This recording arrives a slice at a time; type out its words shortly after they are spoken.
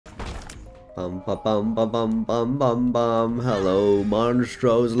Bum bum bum bum bum bum bum bum. Hello,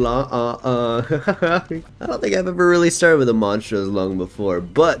 Monstros Long. I don't think I've ever really started with a Monstros Long before,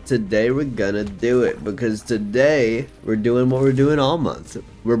 but today we're gonna do it because today we're doing what we're doing all month.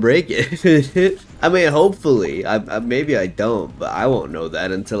 We're breaking. I mean, hopefully. Maybe I don't, but I won't know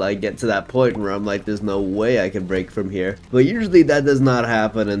that until I get to that point where I'm like, there's no way I can break from here. But usually that does not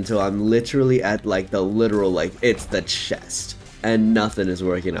happen until I'm literally at like the literal, like, it's the chest. And nothing is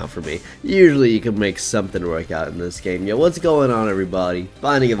working out for me. Usually you can make something work out in this game. Yo, what's going on, everybody?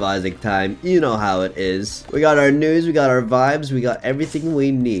 Binding of Isaac time. You know how it is. We got our news, we got our vibes, we got everything we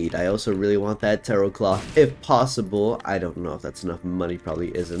need. I also really want that tarot cloth if possible. I don't know if that's enough money,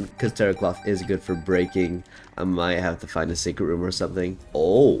 probably isn't, because tarot cloth is good for breaking. I might have to find a secret room or something.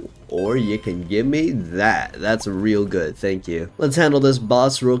 Oh, or you can give me that. That's real good, thank you. Let's handle this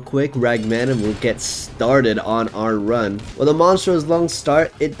boss real quick, Ragman, and we'll get started on our run. With a Monstro's long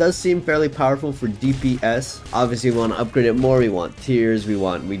start, it does seem fairly powerful for DPS. Obviously, we want to upgrade it more. We want tears.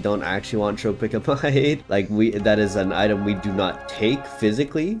 We don't actually want Tropicamide. Like, that is an item we do not take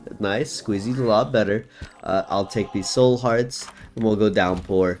physically. Nice, Squeezy's a lot better. I'll take these soul hearts. And we'll go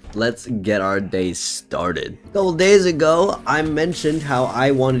downpour. Let's get our day started. A couple days ago, I mentioned how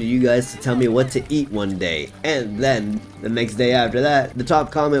I wanted you guys to tell me what to eat one day. And then, the next day after that, the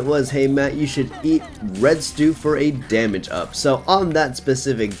top comment was, hey Matt, you should eat red stew for a damage up. So on that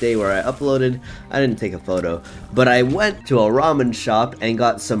specific day where I uploaded, I didn't take a photo, but I went to a ramen shop and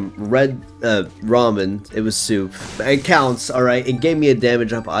got some red ramen. It was soup. It counts, alright? It gave me a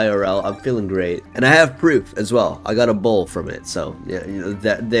damage up IRL. I'm feeling great. And I have proof as well. I got a bowl from it, so yeah, you know,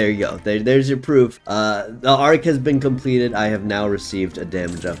 there you go. There's your proof. The arc has been completed. I have now received a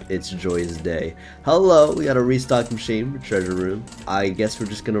damage up. It's Joy's day. Hello, we got a restock machine, treasure room. I guess we're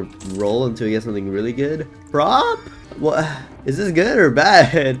just gonna roll until we get something really good. Prop? What? Is this good or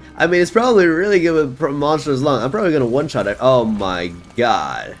bad? I mean, it's probably really good with Monsters Long. I'm probably gonna one-shot it. Oh my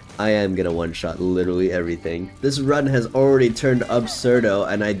god. I am gonna one-shot literally everything. This run has already turned absurdo,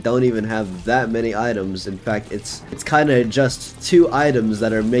 and I don't even have that many items. In fact, it's kind of just 2 items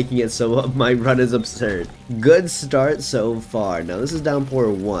that are making it so my run is absurd. Good start so far. Now, this is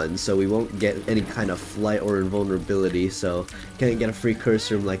downpour 1, so we won't get any kind of flight or invulnerability, so can't get a free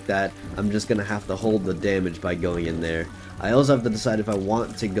curse room like that. I'm just gonna have to hold the damage by going in there. I also have to decide if I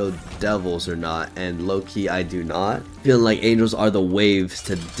want to go devils or not, and low-key I do not. Feeling like angels are the waves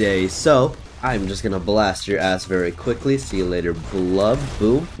today, so I'm just gonna blast your ass very quickly. See you later, blub.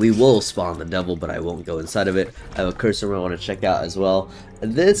 Boom. We will spawn the devil, but I won't go inside of it. I have a cursor I want to check out as well.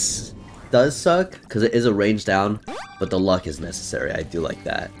 This does suck, because it is a range down, but the luck is necessary. I do like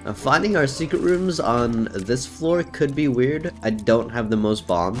that. Now, finding our secret rooms on this floor could be weird. I don't have the most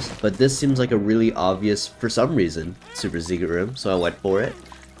bombs, but this seems like a really obvious, for some reason, super secret room, so I went for it.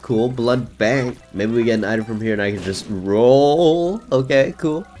 Cool, blood bank. Maybe we get an item from here and I can just roll. Okay,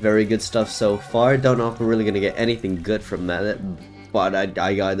 cool. Very good stuff so far. Don't know if we're really gonna get anything good from that. But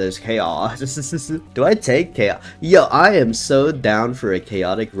I got this chaos. Do I take chaos? Yo, I am so down for a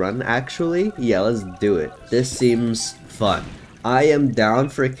chaotic run, actually. Yeah, let's do it. This seems fun. I am down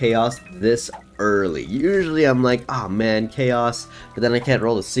for chaos this early. Usually I'm like, oh man, chaos, but then I can't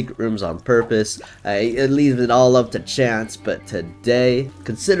roll the secret rooms on purpose. It leaves it all up to chance, but today,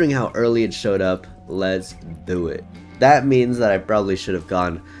 considering how early it showed up, let's do it. That means that I probably should have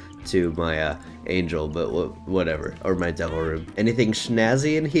gone to my angel, but whatever, or my devil room. Anything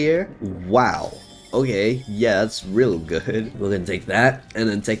snazzy in here? Wow. Okay, yeah, that's real good. We're gonna take that, and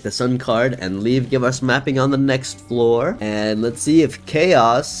then take the sun card, and leave, give us mapping on the next floor, and let's see if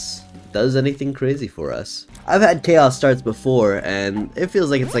chaos does anything crazy for us. I've had chaos starts before, and it feels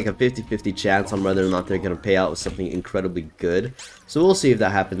like it's like a 50-50 chance on whether or not they're gonna pay out with something incredibly good. So we'll see if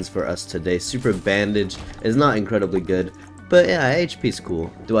that happens for us today. Super bandage is not incredibly good, but yeah, HP's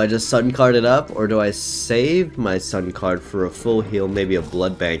cool. Do I just sun card it up, or do I save my sun card for a full heal, maybe a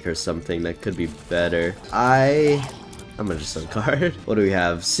blood bank or something? That could be better. I'm gonna just sun card. What do we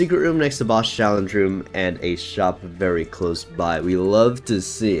have? Secret room next to boss challenge room, and a shop very close by. We love to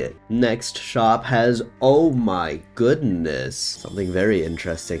see it. Next shop has, oh my goodness, something very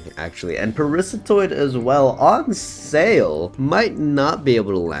interesting actually, and Parasitoid as well on sale. Might not be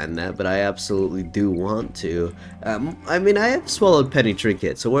able to land that, but I absolutely do want to. I mean, I have swallowed penny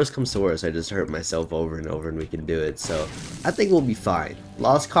trinket, so worst comes to worst, I just hurt myself over and over and we can do it, so I think we'll be fine.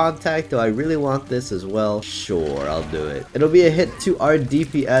 Lost contact, do I really want this as well? Sure, I'll do it. It'll be a hit to our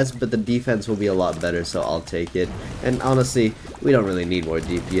DPS, but the defense will be a lot better, so I'll take it. And honestly, we don't really need more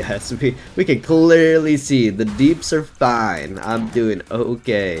DPS. We can clearly see the deeps are fine. I'm doing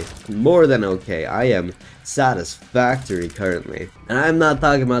okay. More than okay. I am satisfactory currently. And I'm not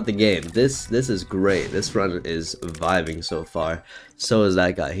talking about the game. This is great. This run is vibing so far. So is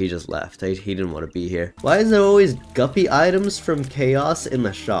that guy. He just left. He didn't want to be here. Why is there always guppy items from Chaos in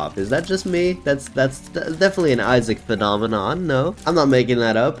the shop? Is that just me? That's definitely an Isaac phenomenon. No, I'm not making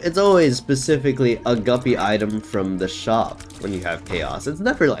that up. It's always specifically a guppy item from the shop when you have Chaos. It's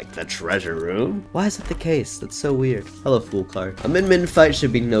never like the treasure room. Why is that the case? That's so weird. Hello, Fool Card. A min fight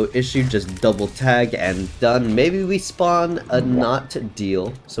should be no issue. Just double tag and done. Maybe we spawn a not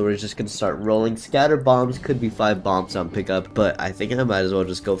deal. So we're just gonna start rolling. Scatter bombs could be 5 bombs on pickup, but I think I might as well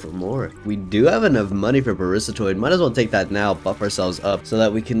just go for more. We do have enough money for Parasitoid. Might as well take that now, buff ourselves up so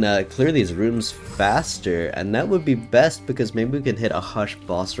that we can clear these rooms faster. And that would be best because maybe we can hit a Hush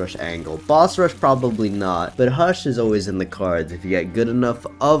boss rush angle. Boss rush probably not, but Hush is always in the cards if you get good enough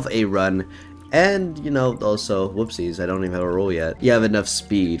of a run. And, you know, also, whoopsies, I don't even have a roll yet. You have enough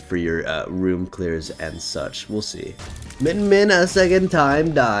speed for your room clears and such. We'll see. Min a second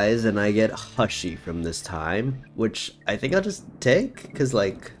time dies, and I get Hushy from this time, which I think I'll just take, because,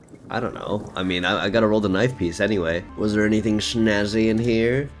 like, I don't know. I mean, I gotta roll the knife piece anyway. Was there anything snazzy in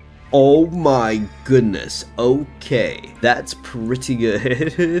here? Oh my goodness. Okay, that's pretty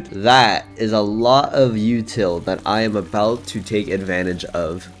good. That is a lot of util that I am about to take advantage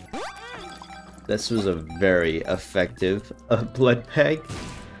of. This was a very effective blood bag.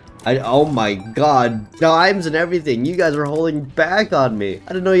 Oh my god, dimes and everything. You guys were holding back on me. I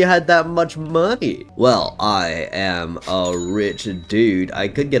didn't know you had that much money. Well, I am a rich dude. I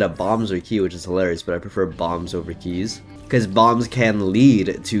could get a bombs or key, which is hilarious, but I prefer bombs over keys. Because bombs can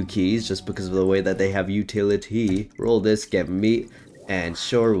lead to keys just because of the way that they have utility. Roll this, get meat. And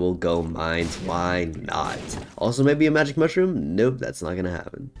sure, we'll go mines. Why not? Also, maybe a magic mushroom? Nope, that's not gonna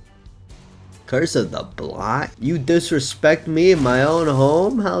happen. Curse of the Blind? You disrespect me in my own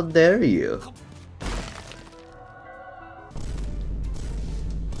home? How dare you?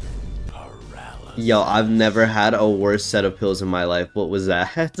 Yo, I've never had a worse set of pills in my life. What was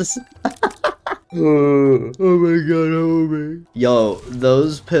that? Oh my god, homie. Yo,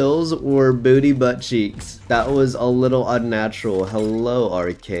 those pills were booty butt cheeks. That was a little unnatural. Hello,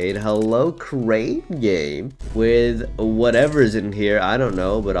 arcade. Hello, crane game. With whatever's in here, I don't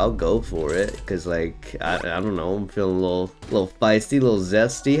know, but I'll go for it. Cause like, I don't know, I'm feeling a little feisty, a little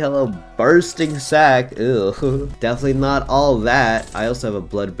zesty. Hello, bursting sack. Ew. Definitely not all that. I also have a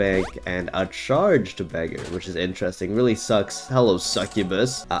blood bank and a charged beggar, which is interesting. Really sucks. Hello,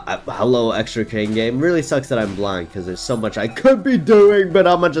 succubus. Hello, extra crane game. Really sucks that I'm blind because there's so much I could be doing, but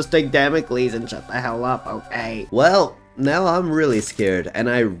I'm gonna just take Damocles and shut the hell up, okay? Well, now I'm really scared and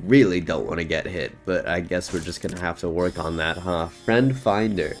I really don't want to get hit, but I guess we're just gonna have to work on that, huh? Friend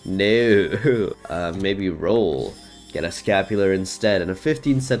finder. No. Maybe roll. Get a scapular instead and a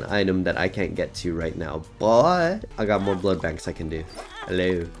 15-cent item that I can't get to right now, but I got more blood banks I can do.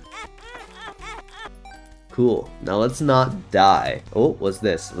 Hello. Cool. Now let's not die. Oh, what's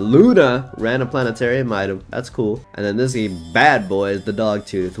this? Luna ran a planetarium item. That's cool. And then this bad boy is the dog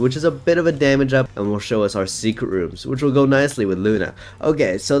tooth, which is a bit of a damage up and will show us our secret rooms, which will go nicely with Luna.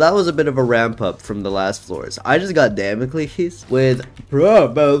 Okay, so that was a bit of a ramp up from the last floors. I just got Damocles with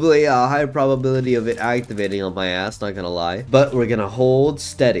probably a high probability of it activating on my ass, not gonna lie. But we're gonna hold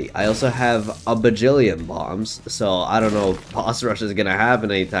steady. I also have a bajillion bombs, so I don't know if boss rush is gonna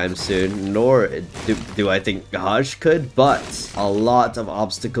happen anytime soon, nor do I think Hush could, but a lot of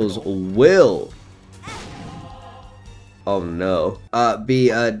obstacles will, oh no, be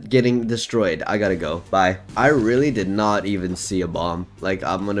getting destroyed. I gotta go. Bye. I really did not even see a bomb. Like,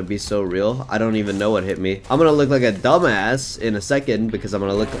 I'm gonna be so real. I don't even know what hit me. I'm gonna look like a dumbass in a second because I'm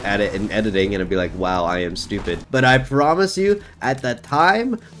gonna look at it in editing and be like, wow, I am stupid. But I promise you, at that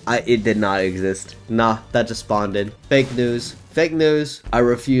time, it did not exist. Nah, that just spawned in. Fake news. Fake news. I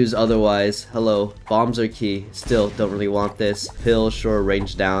refuse otherwise. Hello. Bombs are key. Still don't really want this. Pill, sure,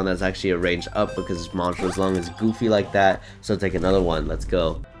 range down. That's actually a range up because this monster as long as goofy like that. So take another one. Let's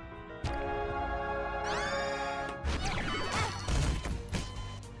go.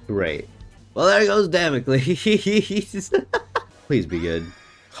 Great. Well, there goes Damocles. Please be good.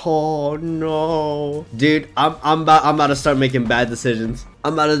 Oh no, dude! I'm about to start making bad decisions.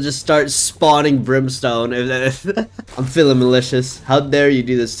 I'm about to just start spawning Brimstone. I'm feeling malicious. How dare you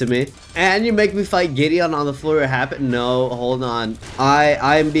do this to me? And you make me fight Gideon on the floor. It happened? No, hold on.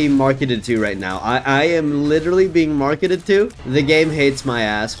 I am being marketed to right now. I am literally being marketed to. The game hates my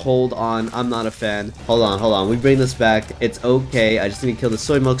ass. Hold on. I'm not a fan. Hold on. We bring this back. It's okay. I just need to kill the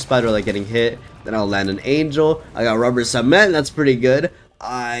soy milk spider without getting hit. Then I'll land an angel. I got rubber cement. That's pretty good.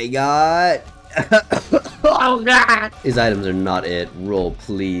 I got... Oh god! These items are not it. Roll,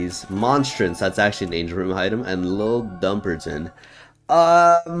 please. Monstrance, that's actually an angel room item. And Lil Dumperton.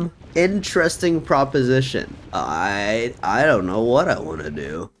 Interesting proposition. I don't know what I want to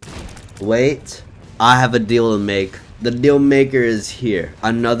do. Wait. I have a deal to make. The deal maker is here.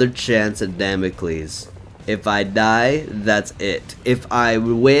 Another chance at Damocles. If I die, that's it. If I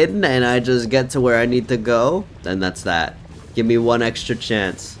win and I just get to where I need to go, then that's that. Give me one extra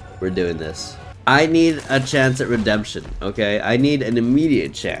chance. We're doing this. I need a chance at redemption, okay? I need an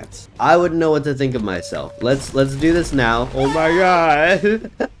immediate chance. I wouldn't know what to think of myself. Let's do this now. Oh my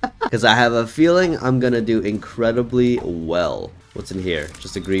god. Because I have a feeling I'm gonna do incredibly well. What's in here?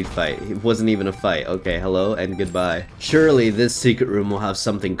 Just a greed fight. It wasn't even a fight. Okay, hello and goodbye. Surely this secret room will have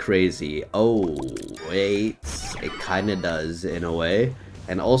something crazy. Oh, wait. It kinda does in a way.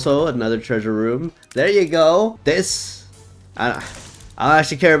 And also another treasure room. There you go. This... I don't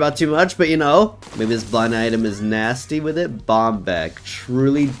actually care about too much, but you know, maybe this blind item is nasty with it. Bomb back,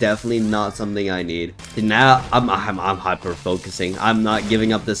 truly, definitely not something I need. Now I'm hyper focusing. I'm not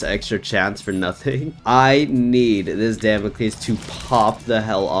giving up this extra chance for nothing. I need this Damocles to pop the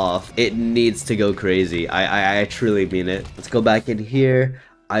hell off. It needs to go crazy. I truly mean it. Let's go back in here.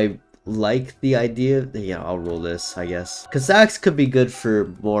 I like the idea. Yeah, I'll roll this, I guess. Kazakhs could be good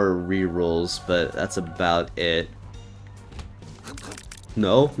for more re-rolls, but that's about it.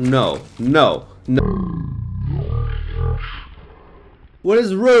 No. What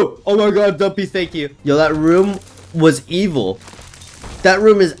is room? Oh my god, Dumpy, thank you. Yo, that room was evil. That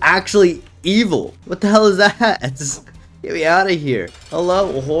room is actually evil. What the hell is that? Get me out of here.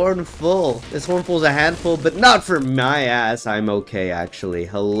 Hello, Hornful. This Hornful's a handful, but not for my ass. I'm okay, actually.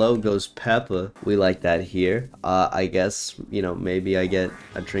 Hello, goes Peppa. We like that here. I guess, you know, maybe I get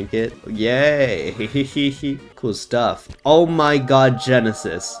a trinket. Yay. Cool stuff. Oh my god,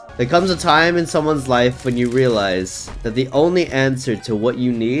 Genesis. There comes a time in someone's life when you realize that the only answer to what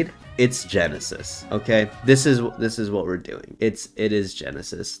you need, it's Genesis. Okay, this is what we're doing. It is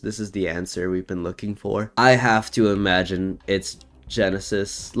Genesis. This is the answer we've been looking for. I have to imagine it's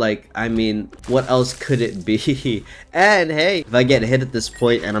Genesis. Like, I mean, what else could it be? And hey, if I get hit at this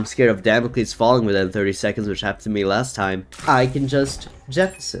point and I'm scared of Damocles falling within 30 seconds, which happened to me last time, I can just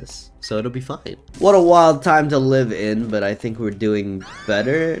Genesis. So it'll be fine. What a wild time to live in, but I think we're doing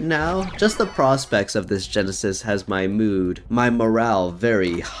better now. Just the prospects of this Genesis has my mood, my morale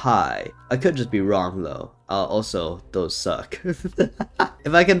very high. I could just be wrong though. Also, those suck.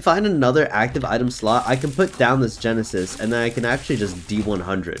 If I can find another active item slot, I can put down this Genesis and then I can actually just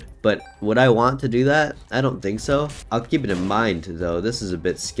D100. But would I want to do that? I don't think so. I'll keep it in mind though. This is a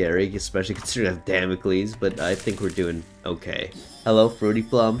bit scary, especially considering I have Damocles, but I think we're doing okay. Hello, Fruity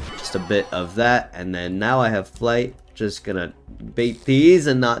Plum. Just a bit of that, and then now I have Flight. Just gonna bait these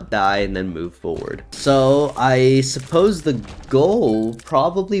and not die and then move forward. So I suppose the goal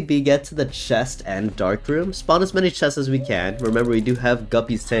probably be get to the chest and dark room. Spawn as many chests as we can. Remember, we do have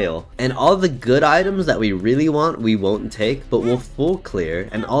Guppy's tail. And all the good items that we really want, we won't take, but we'll full clear.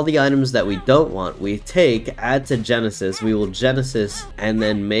 And all the items that we don't want, we take, add to Genesis. We will Genesis and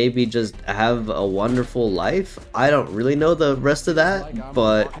then maybe just have a wonderful life. I don't really know the rest of that,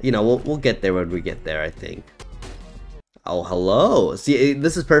 but you know, we'll get there when we get there, I think. Oh, hello. See,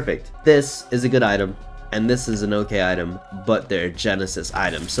 this is perfect. This is a good item, and this is an okay item, but they're Genesis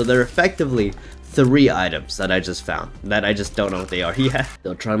items. So they're effectively 3 items that I just found, that I just don't know what they are yet.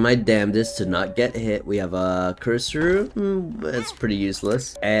 I'll try my damnedest to not get hit. We have a cursor room. It's pretty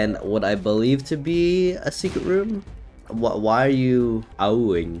useless. And what I believe to be a secret room. Why are you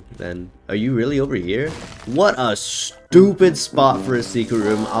owing then? Are you really over here? What a stupid spot for a secret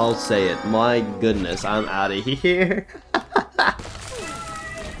room, I'll say it. My goodness, I'm out of here.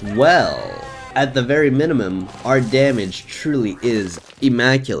 Well, at the very minimum, our damage truly is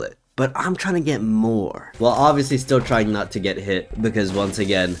immaculate. but I'm trying to get more. Well, obviously still trying not to get hit, because once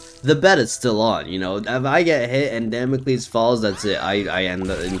again, the bet is still on, you know? If I get hit and Damocles falls, that's it. I end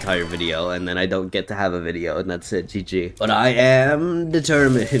the entire video, and then I don't get to have a video, and that's it, GG. But I am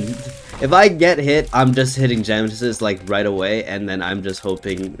determined. If I get hit, I'm just hitting Genesis like right away, and then I'm just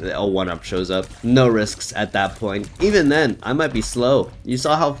hoping a 1-up shows up. No risks at that point. Even then, I might be slow. You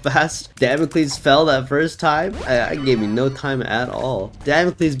saw how fast Damocles fell that first time? I gave me no time at all.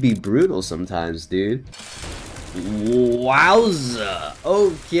 Damocles be brutal sometimes, dude. Wowza.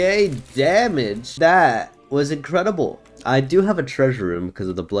 Okay, damage. That was incredible. I do have a treasure room because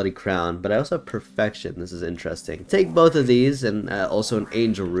of the bloody crown, but I also have perfection. This is interesting. Take both of these, and also an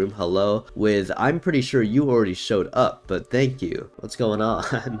angel room. Hello. With, I'm pretty sure you already showed up, but thank you. What's going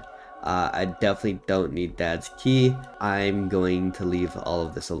on? I definitely don't need Dad's key. I'm going to leave all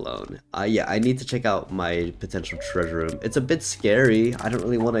of this alone. Yeah, I need to check out my potential treasure room. It's a bit scary. I don't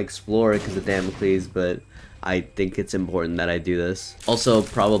really want to explore it because of Damocles, but I think it's important that I do this. Also,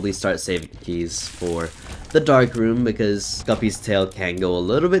 probably start saving keys for the dark room, because Guppy's tail can go a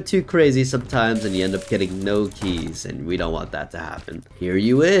little bit too crazy sometimes and you end up getting no keys, and we don't want that to happen. Here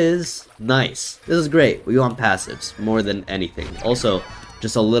you is. Nice. This is great. We want passives more than anything. Also,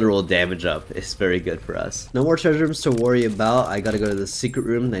 just a literal damage up is very good for us. No more treasure rooms to worry about. I gotta go to the secret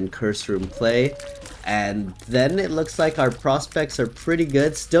room, then curse room play. And then it looks like our prospects are pretty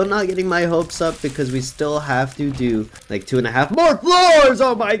good. Still not getting my hopes up because we still have to do like 2.5 more floors.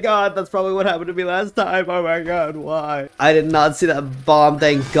 Oh my god, that's probably what happened to me last time. Oh my god, why? I did not see that bomb.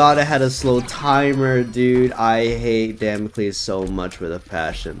 Thank god I had a slow timer, dude. I hate Damocles so much with a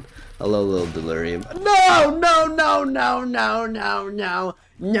passion. Hello, little delirium. No, no, no, no, no, no, no,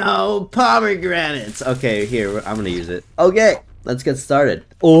 no, pomegranates. Okay, here, I'm gonna use it. Okay. Let's get started.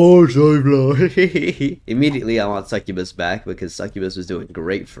 Oh, immediately I want Succubus back because Succubus was doing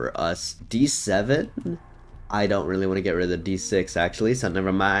great for us. D7? I don't really want to get rid of the D6 actually, so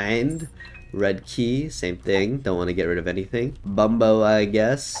never mind. Red key, same thing. Don't want to get rid of anything. Bumbo, I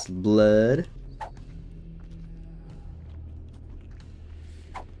guess. Blood.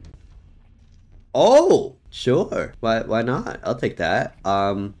 Oh! Sure, why not? I'll take that.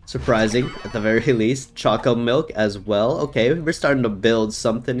 Surprising at the very least. Choco milk as well. Okay, we're starting to build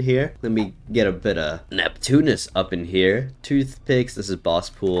something here. Let me get a bit of Neptunus up in here. Toothpicks, this is boss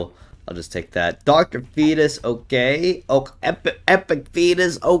pool. I'll just take that. Dr. Fetus, okay. Oh, epic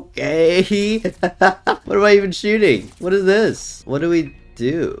Fetus, okay. What am I even shooting? What is this? What do we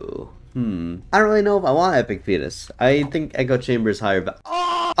do? I don't really know if I want Epic Fetus. I think Echo Chamber is higher, but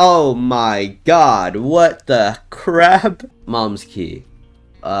oh my god, what the crap? Mom's key.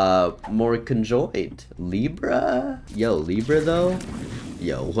 More conjoined. Libra? Yo, Libra though?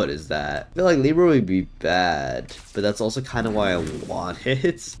 Yo, what is that? I feel like Libra would be bad, but that's also kind of why I want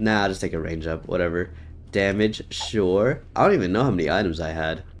it. Nah, I'll just take a range up, whatever. Damage, sure. I don't even know how many items I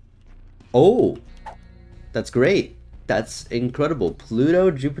had. Oh, that's great. That's incredible.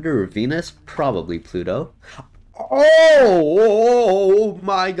 Pluto, Jupiter, or Venus? Probably Pluto. Oh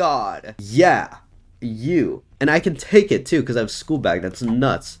my god. Yeah, you. And I can take it too because I have school bag. That's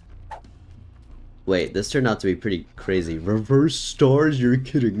nuts. Wait, this turned out to be pretty crazy. Reverse stars? You're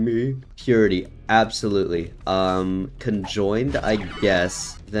kidding me. Purity, absolutely. Conjoined, I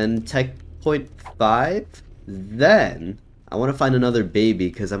guess. Then Tech Point 5. Then I want to find another baby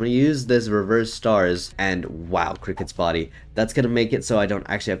because I'm going to use this reverse stars, and wow, Cricket's body. That's going to make it so I don't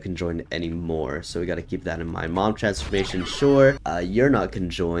actually have conjoined anymore. So we got to keep that in mind. Mom transformation, sure. You're not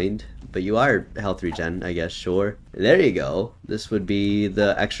conjoined, but you are health regen, I guess, sure. There you go. This would be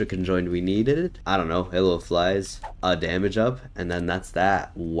the extra conjoined we needed. I don't know. Hello flies. Damage up, and then that's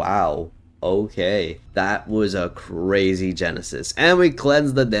that. Wow. Okay. That was a crazy Genesis. And we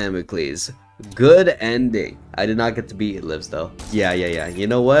cleansed the Damocles. Good ending. I did not get to beat It Lives though. Yeah. You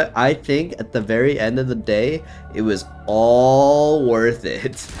know what? I think at the very end of the day, it was all worth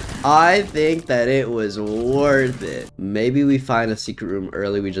it. I think that it was worth it. Maybe we find a secret room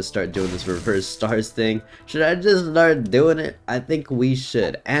early. We just start doing this reverse stars thing. Should I just start doing it? I think we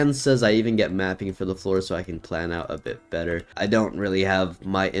should. Anne says I even get mapping for the floor so I can plan out a bit better. I don't really have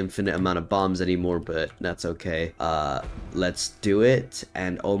my infinite amount of bombs anymore, but that's okay. Let's do it.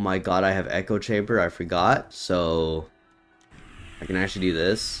 And oh my god, I have Echo Chamber. I forgot. So I can actually do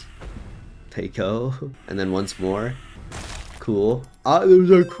this. Take-o. And then once more. Cool.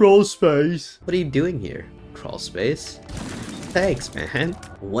 There's a crawl space. What are you doing here? Crawl space? Thanks, man.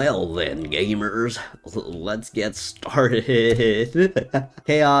 Well then, gamers, let's get started.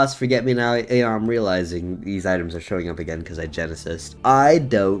 Chaos, forget me now. I'm realizing these items are showing up again because I Genesis. I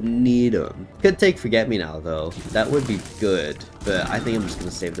don't need them. Could take forget me now though. That would be good, but I think I'm just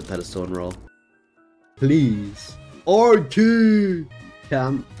gonna save the pedestal and roll. Please. RT!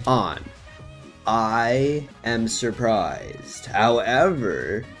 Come on. I am surprised,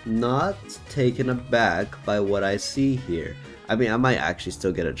 however, not taken aback by what I see here. I mean, I might actually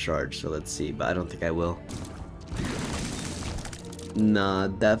still get a charge, so let's see, but I don't think I will. Nah,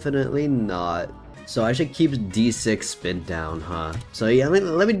 definitely not. So I should keep D6 spin down, huh? So yeah,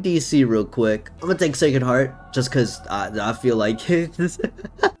 let me DC real quick. I'm gonna take Sacred Heart, just cause I feel like it.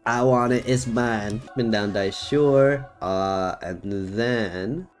 I want it, it's mine. Spin down dice, sure. And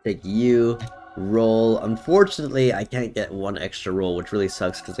then take you. Roll. Unfortunately, I can't get one extra roll, which really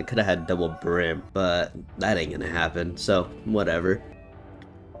sucks because I could have had double brim, but that ain't gonna happen, so whatever.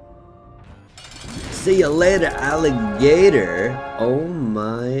 See you later, alligator. Oh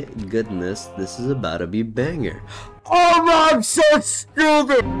my goodness, this is about to be banger. Oh, I'm so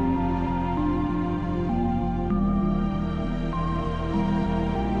stupid.